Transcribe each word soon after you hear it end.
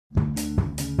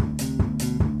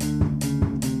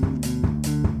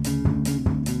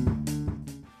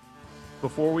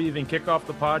before we even kick off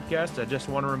the podcast, I just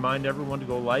want to remind everyone to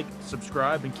go like,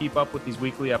 subscribe, and keep up with these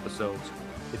weekly episodes.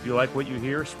 If you like what you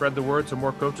hear, spread the word so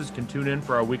more coaches can tune in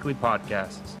for our weekly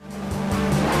podcasts.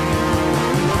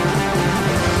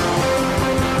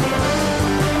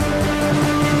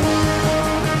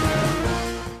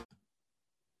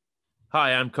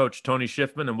 Hi, I'm Coach Tony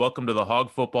Schiffman, and welcome to the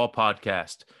Hog Football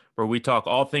Podcast, where we talk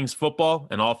all things football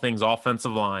and all things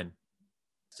offensive line.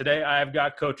 Today, I have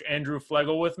got Coach Andrew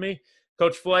Flegel with me.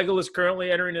 Coach Flegel is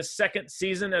currently entering his second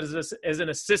season as an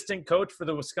assistant coach for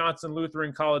the Wisconsin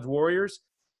Lutheran College Warriors.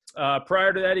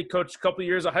 Prior to that, he coached a couple of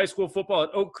years of high school football at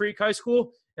Oak Creek High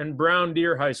School and Brown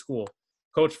Deer High School.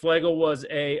 Coach Flegel was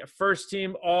a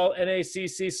first-team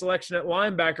All-NACC selection at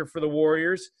linebacker for the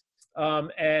Warriors,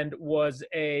 and was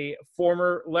a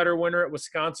former letter winner at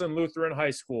Wisconsin Lutheran High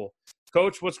School.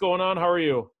 Coach, what's going on? How are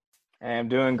you? I'm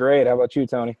doing great. How about you,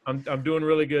 Tony? I'm doing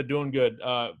really good, doing good.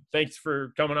 Thanks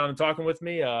for coming on and talking with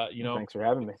me. Thanks for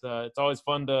having me. It's always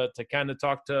fun to kind of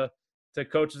talk to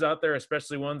coaches out there,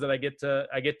 especially ones that I get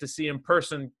to see in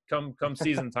person come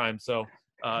season time. So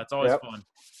it's always fun.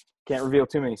 Can't reveal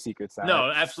too many secrets.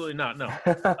 No, absolutely not.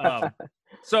 No.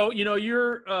 So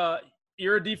you're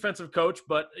a defensive coach,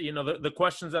 but the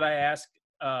questions that I ask,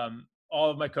 all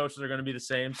of my coaches are going to be the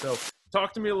same. So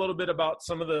talk to me a little bit about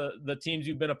some of the teams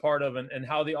you've been a part of and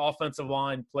how the offensive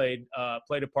line played a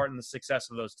part in the success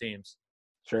of those teams.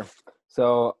 Sure.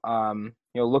 So,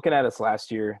 looking at us last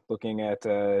year, looking at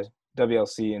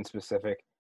WLC in specific,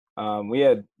 we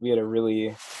had a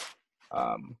really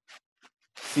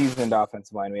seasoned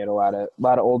offensive line. We had a lot of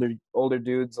older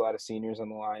dudes, a lot of seniors on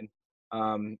the line,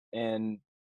 and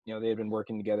they had been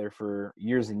working together for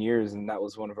years and years, and that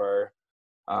was one of our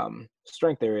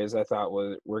strength areas. I thought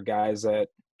were guys that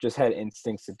just had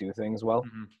instincts to do things well.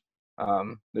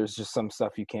 Mm-hmm. There's just some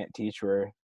stuff you can't teach.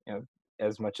 Where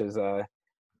as much as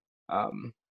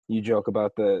you joke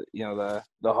about the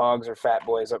hogs or fat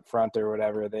boys up front or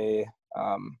whatever, they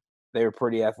were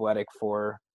pretty athletic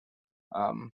for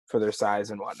their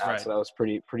size and whatnot. Right. So that was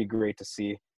pretty great to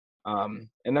see. And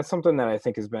that's something that I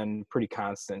think has been pretty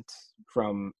constant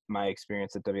from my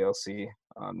experience at WLC.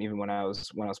 Even when I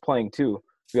was playing too,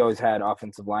 we always had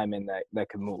offensive linemen that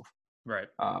could move. Right.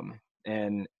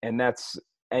 And that's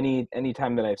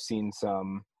anytime I've seen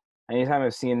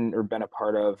or been a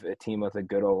part of a team with a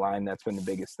good O-line, that's been the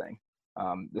biggest thing.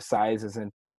 The size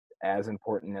isn't as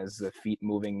important as the feet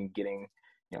moving and getting,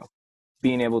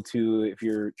 being able to, if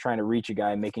you're trying to reach a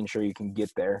guy, making sure you can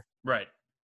get there. Right.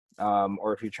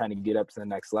 Or if you're trying to get up to the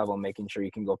next level, making sure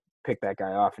you can go pick that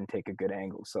guy off and take a good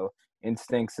angle. So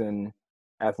instincts and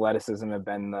athleticism have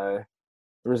been the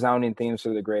resounding themes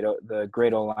for the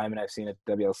great O-linemen I've seen at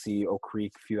WLC, Oak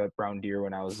Creek, a few at Brown Deer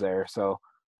when I was there. So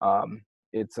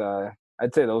it's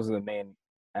I'd say those are the main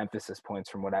emphasis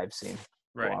points from what I've seen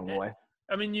along the way.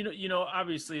 I mean,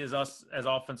 obviously as us as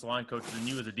offensive line coaches and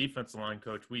you as a defensive line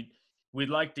coach, we'd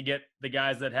like to get the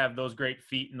guys that have those great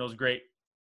feet and those great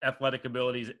athletic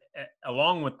abilities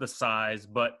along with the size,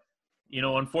 but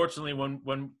unfortunately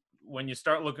when you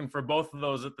start looking for both of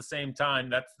those at the same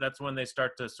time, that's when they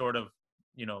start to sort of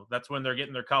that's when they're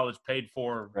getting their college paid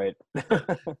for, right,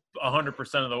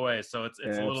 100% of the way. So it's a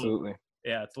little, absolutely.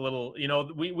 Yeah, it's a little,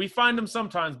 we find them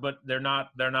sometimes, but they're not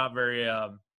very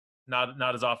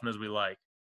not as often as we like.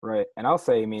 Right. And I'll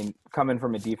say, coming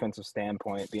from a defensive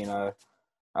standpoint, being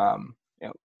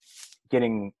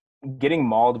getting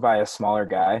mauled by a smaller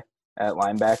guy at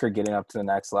linebacker, getting up to the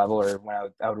next level, or when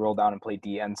I would roll down and play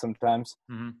DN sometimes,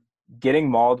 mm-hmm.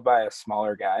 Getting mauled by a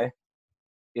smaller guy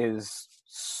is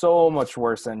so much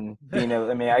worse than being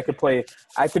able,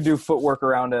 I could do footwork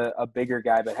around a bigger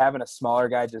guy, but having a smaller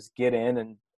guy just get in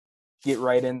and get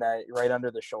right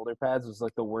under the shoulder pads was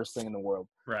like the worst thing in the world.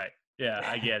 Right. Yeah,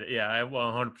 I get it. Yeah, I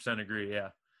 100% agree. Yeah.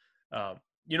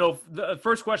 The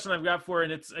first question I've got for you,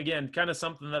 and it's, again, kind of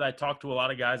something that I talk to a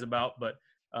lot of guys about, but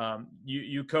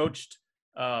you coached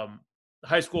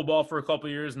high school ball for a couple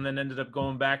of years and then ended up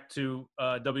going back to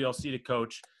WLC to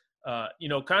coach.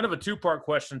 Kind of a two-part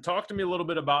question. Talk to me a little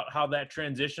bit about how that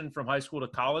transition from high school to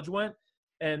college went,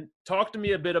 and talk to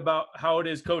me a bit about how it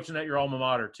is coaching at your alma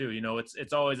mater too.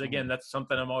 It's always, again, that's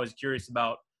something I'm always curious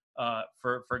about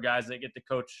for guys that get to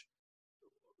coach,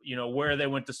 where they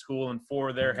went to school and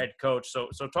for their head coach. So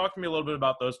talk to me a little bit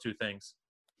about those two things.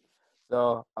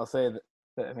 So I'll say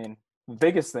that the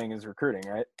biggest thing is recruiting,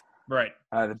 right? Right.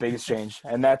 The biggest change,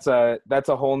 and that's a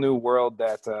whole new world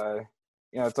that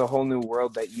it's a whole new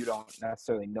world that you don't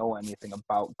necessarily know anything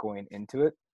about going into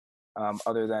it,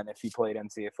 other than if you played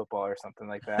NCAA football or something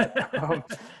like that.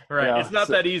 Right. It's not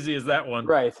that easy as that one.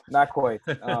 Right. Not quite.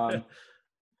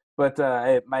 But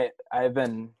I've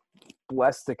been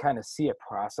blessed to kind of see a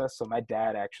process. So my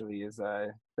dad actually is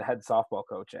the head softball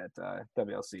coach at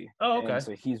WLC. Oh, And okay.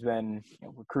 so he's been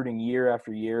recruiting year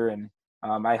after year. And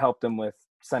I helped him with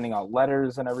sending out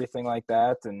letters and everything like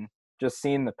that. And just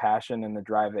seeing the passion and the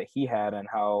drive that he had and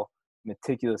how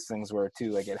meticulous things were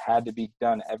too. Like it had to be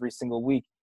done every single week.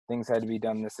 Things had to be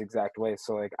done this exact way.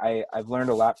 So like I've learned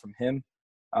a lot from him.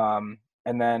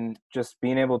 And then just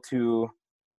being able to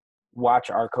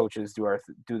watch our coaches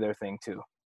do their thing too,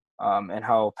 and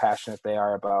how passionate they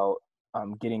are about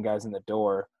getting guys in the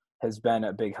door has been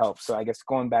a big help. So I guess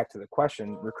going back to the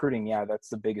question, recruiting, yeah, that's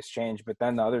the biggest change. But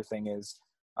then the other thing is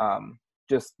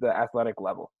just the athletic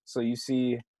level. So you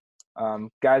see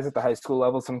guys at the high school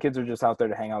level, some kids are just out there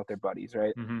to hang out with their buddies,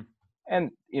 right? Mm-hmm.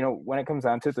 And, when it comes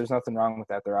down to it, there's nothing wrong with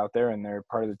that. They're out there and they're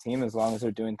part of the team as long as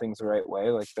they're doing things the right way.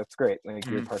 Like, that's great. Like,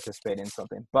 you're participating in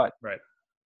something. But right.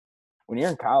 when you're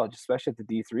in college, especially at the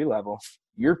D3 level,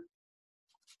 you're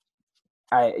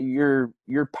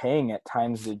paying at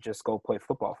times to just go play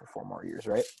football for 4 more years,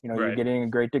 right? You're getting a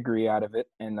great degree out of it,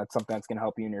 and that's something that's going to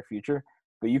help you in your future.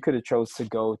 But you could have chose to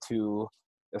go to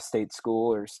a state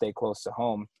school or stay close to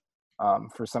home.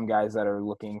 For some guys that are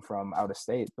looking from out of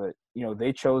state, but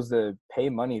they chose to pay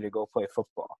money to go play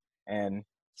football. And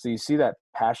so you see that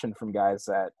passion from guys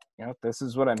that, this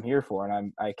is what I'm here for.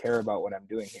 And I care about what I'm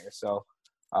doing here. So,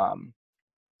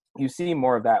 you see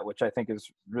more of that, which I think is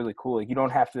really cool. Like you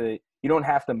don't have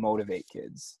to motivate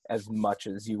kids as much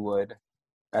as you would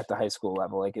at the high school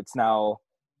level. Like it's now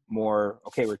more,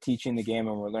 okay, we're teaching the game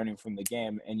and we're learning from the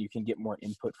game, and you can get more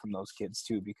input from those kids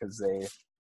too, because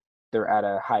they're at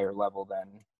a higher level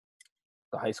than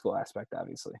the high school aspect,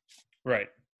 obviously. Right.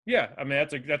 Yeah. I mean,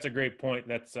 that's a great point.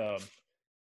 That's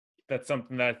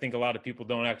something that I think a lot of people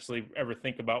don't actually ever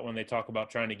think about when they talk about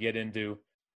trying to get into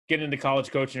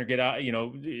college coaching or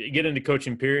get into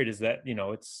coaching period, is that,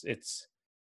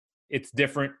 it's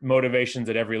different motivations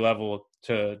at every level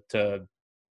to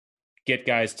get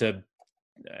guys to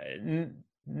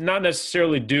not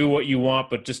necessarily do what you want,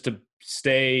 but just to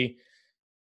stay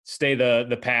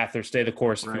the path or stay the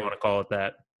course, if you want to call it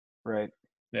that. Right.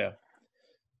 Yeah.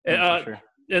 Sure.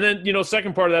 And then,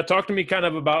 second part of that, talk to me kind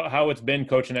of about how it's been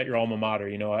coaching at your alma mater.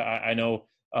 I know,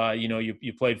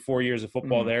 you played 4 years of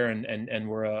football there and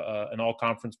were an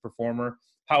all-conference performer.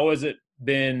 How has it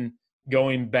been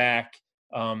going back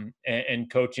and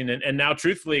coaching? And now,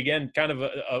 truthfully, again, kind of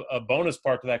a bonus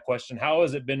part to that question, how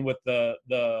has it been with the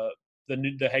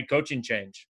head coaching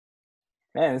change?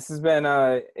 Man, this has been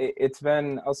it's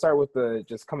been, I'll start with the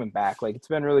just coming back. Like it's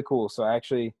been really cool. So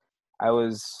I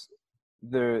was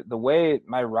the way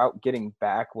my route getting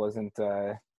back wasn't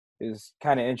is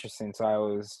kind of interesting. So I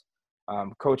was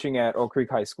coaching at Oak Creek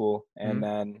High School, and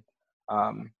then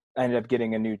I ended up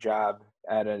getting a new job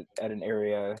at a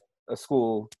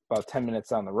school about 10 minutes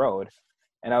down the road.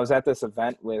 And I was at this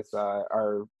event with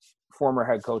our former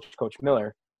head coach, Coach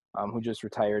Miller, who just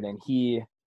retired, and he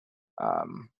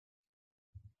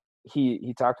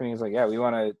talked to me. He's like, yeah, we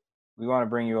want to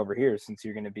bring you over here since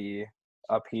you're going to be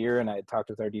up here. And I talked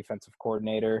with our defensive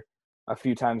coordinator a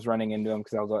few times, running into him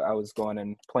because I was going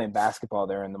and playing basketball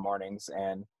there in the mornings.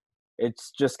 And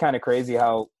it's just kind of crazy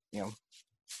how,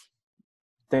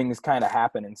 things kind of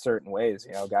happen in certain ways.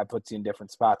 God puts you in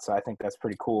different spots. So I think that's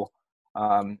pretty cool.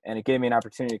 And it gave me an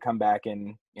opportunity to come back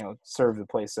and, serve the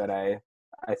place that I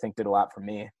think did a lot for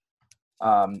me.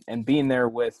 And being there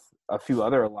with a few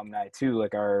other alumni too,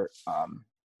 like our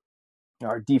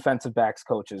defensive backs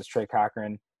coaches, Trey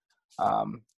Cochran.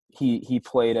 He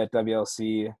played at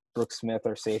WLC. Brooke Smith,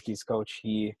 our safeties coach,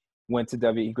 he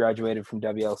graduated from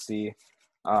WLC.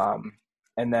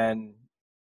 And then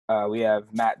we have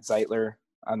Matt Zeitler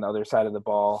on the other side of the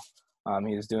ball.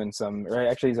 He was doing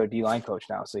actually he's our D-line coach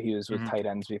now. So he was with tight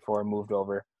ends before, moved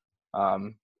over.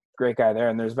 Great guy there.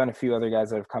 And there's been a few other guys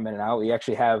that have come in and out. We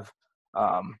actually have,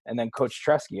 and then Coach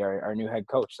Tresky, our new head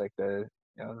coach, like the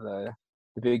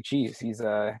big cheese. He's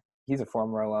a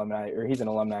former alumni, or he's an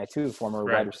alumni too, former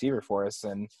wide receiver for us.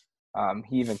 And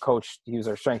he even coached, he was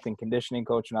our strength and conditioning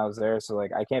coach when I was there. So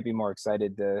like, I can't be more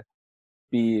excited to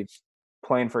be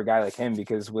playing for a guy like him,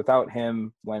 because without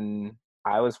him, when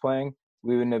I was playing,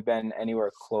 we wouldn't have been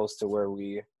anywhere close to where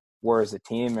we were as a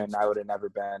team. And I would have never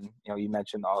been, you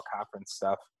mentioned the all conference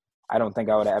stuff. I don't think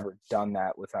I would have ever done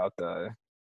that without the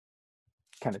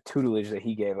kind of tutelage that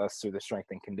he gave us through the strength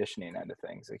and conditioning end of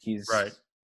things. Like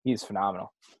he's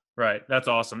phenomenal. Right. That's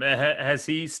awesome. Has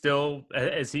he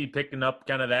picking up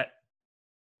kind of that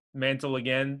mantle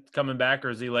again coming back,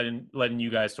 or is he letting you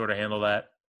guys sort of handle that?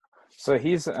 So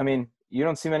you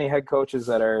don't see many head coaches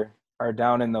that are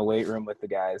down in the weight room with the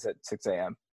guys at 6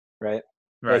 a.m., right?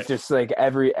 Like Right. just like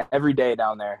every day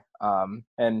down there.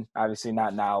 And obviously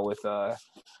not now with us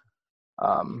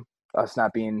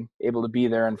not being able to be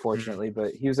there, unfortunately.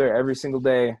 But he was there every single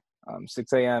day,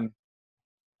 6 a.m.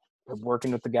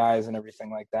 working with the guys and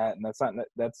everything like that. And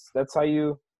that's how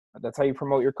you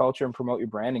promote your culture and promote your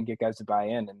brand and get guys to buy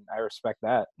in. And I respect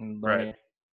that, and Right.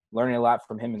 learning a lot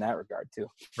from him in that regard too.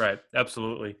 Right.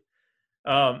 Absolutely.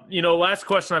 Last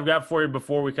question I've got for you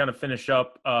before we kind of finish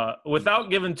up, without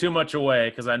giving too much away,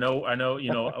 because I know,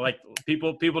 like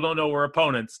people don't know we're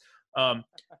opponents.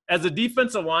 As a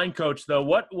defensive line coach, though,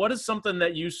 what is something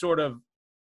that you sort of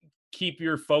keep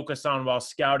your focus on while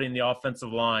scouting the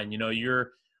offensive line?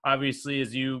 You're obviously,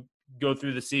 as you go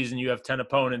through the season, you have 10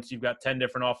 opponents, you've got 10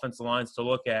 different offensive lines to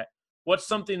look at. What's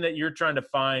something that you're trying to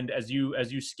find as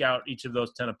you scout each of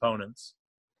those 10 opponents?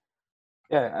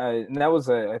 Yeah, and that was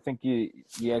I think you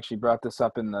actually brought this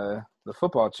up in the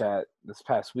football chat this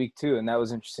past week too, and that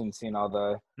was interesting seeing all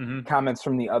the comments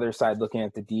from the other side looking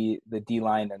at the D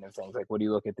line and things like, what do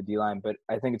you look at the D line? But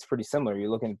I think it's pretty similar. You're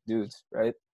looking at dudes,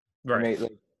 right? Right. I mean,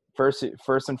 like first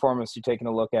and foremost, you're taking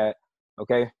a look at,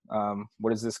 okay,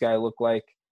 what does this guy look like?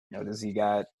 Does he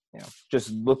got,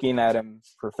 just looking at him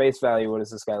for face value, what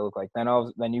does this guy look like?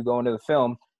 Then you go into the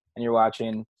film and you're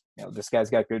watching. This guy's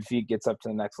got good feet, gets up to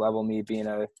the next level. Me being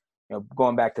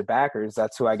going back to backers,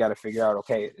 that's who I got to figure out.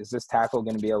 Okay, is this tackle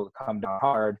going to be able to come down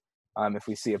hard? If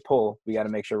we see a pull, we got to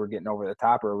make sure we're getting over the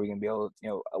top, or are we going to be able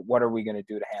to, what are we going to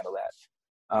do to handle that?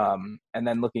 And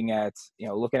then looking at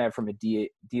from a D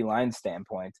line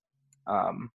standpoint,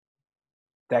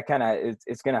 that kind of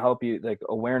it's going to help you, like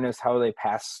awareness, how they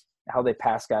pass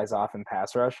guys off in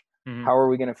pass rush. How are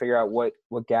we going to figure out what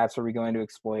gaps are we going to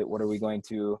exploit? What are we going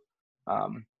to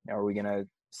are we going to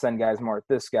send guys more at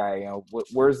this guy?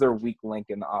 Where's their weak link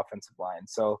in the offensive line?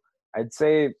 So I'd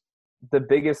say the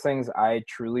biggest things I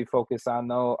truly focus on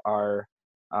though are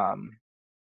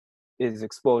is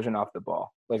explosion off the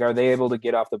ball. Like, are they able to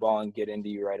get off the ball and get into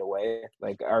you right away?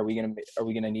 Like, are we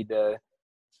gonna need to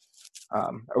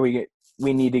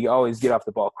we need to always get off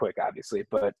the ball quick, obviously,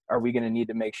 but are we going to need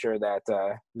to make sure that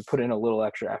we put in a little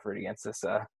extra effort against this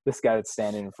guy that's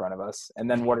standing in front of us? And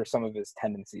then what are some of his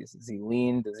tendencies? Does he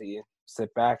lean? Does he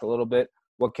sit back a little bit?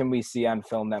 What can we see on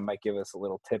film that might give us a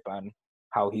little tip on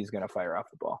how he's going to fire off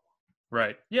the ball?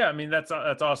 Right. Yeah. I mean, that's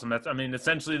awesome. That's, I mean,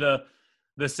 essentially the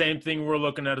same thing we're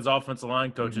looking at as offensive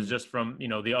line coaches, just from,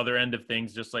 the other end of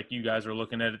things, just like you guys are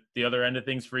looking at the other end of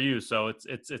things for you. So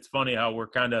it's funny how we're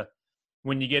kind of,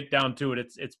 when you get down to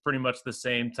it, it's pretty much the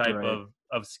same type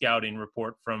of scouting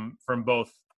report from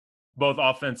both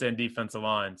offense and defensive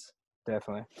lines.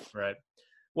 Definitely. Right.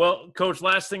 Well, Coach,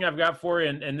 last thing I've got for you,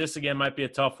 and this again might be a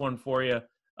tough one for you.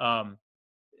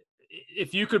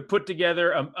 If you could put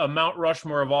together a Mount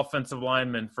Rushmore of offensive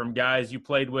linemen from guys you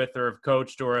played with or have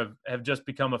coached or have just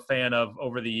become a fan of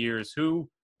over the years, who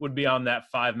would be on that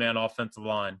 5-man offensive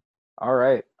line? All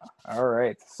right.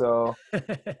 So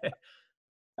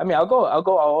I mean, I'll go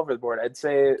all over the board. I'd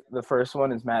say the first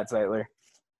one is Matt Zeitler.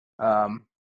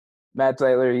 Matt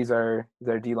Zeitler, he's our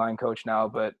D-line coach now,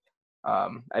 but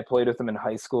I played with him in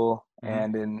high school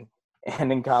and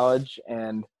in college,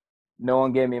 and no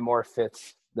one gave me more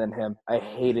fits than him. I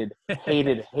hated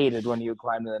when he would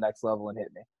climb to the next level and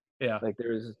hit me. Yeah. Like,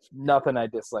 there was nothing I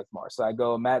disliked more. So I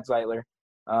go Matt Zeitler.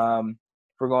 If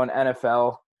we're going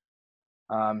NFL,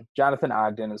 Jonathan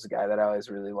Ogden is a guy that I always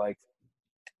really liked.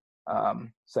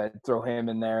 So I'd throw him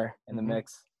in there in the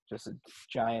mix. Just a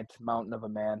giant mountain of a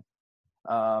man.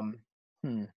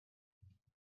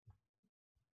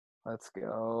 Let's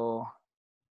go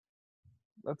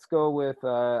with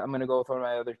I'm going to go with one of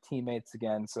my other teammates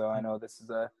again. So I know this is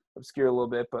obscure a little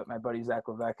bit, but my buddy Zach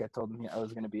Levesque, I told him I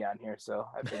was going to be on here, so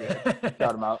I figured I'd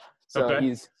shout him out. So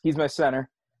okay. He's my center.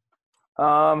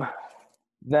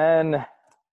 Then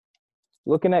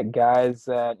looking at guys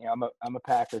that, I'm a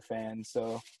Packer fan,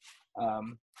 so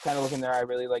kind of looking there, I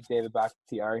really like David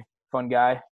Bakhtiari. Fun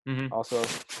guy, also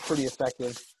pretty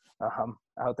effective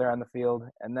out there on the field.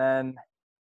 And then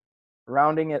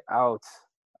rounding it out,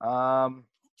 I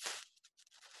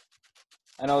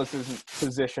know this isn't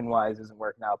position-wise isn't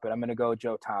working out, but I'm going to go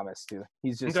Joe Thomas too.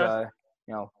 He's just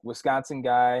Wisconsin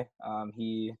guy.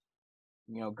 He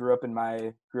grew up in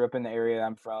the area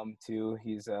I'm from too.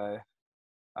 He's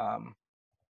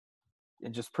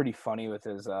just pretty funny with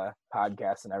his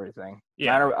podcast and everything.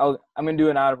 Yeah. I'm going to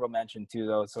do an honorable mention too,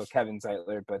 though. So Kevin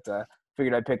Zeitler, but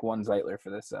figured I'd pick one Zeitler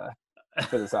for this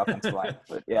offensive line.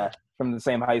 But yeah, from the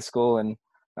same high school and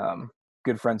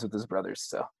good friends with his brothers.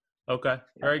 So. Okay.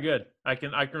 Very good. I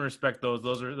can respect those.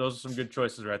 Those are some good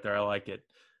choices right there. I like it.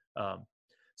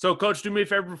 So, Coach, do me a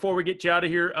favor before we get you out of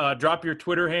here. Drop your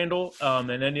Twitter handle and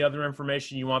any other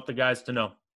information you want the guys to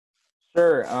know.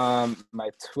 Sure. My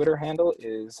Twitter handle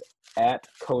is at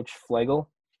Coach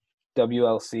Flegel,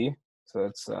 WLC. So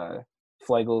it's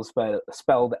Flegel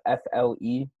spelled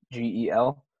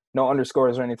Flegel. No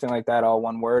underscores or anything like that, all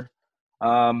one word.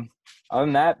 Other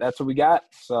than that, that's what we got.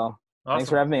 So awesome.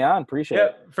 Thanks for having me on. Appreciate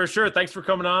it. Yeah, for sure. Thanks for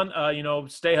coming on.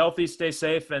 Stay healthy, stay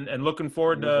safe, and looking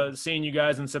forward to seeing you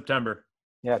guys in September.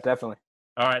 Yeah, definitely.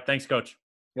 All right. Thanks, Coach.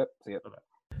 Yep. See you.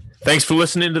 Bye-bye. Thanks for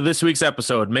listening to this week's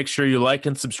episode. Make sure you like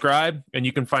and subscribe, and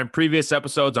you can find previous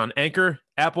episodes on Anchor,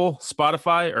 Apple,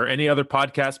 Spotify, or any other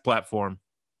podcast platform.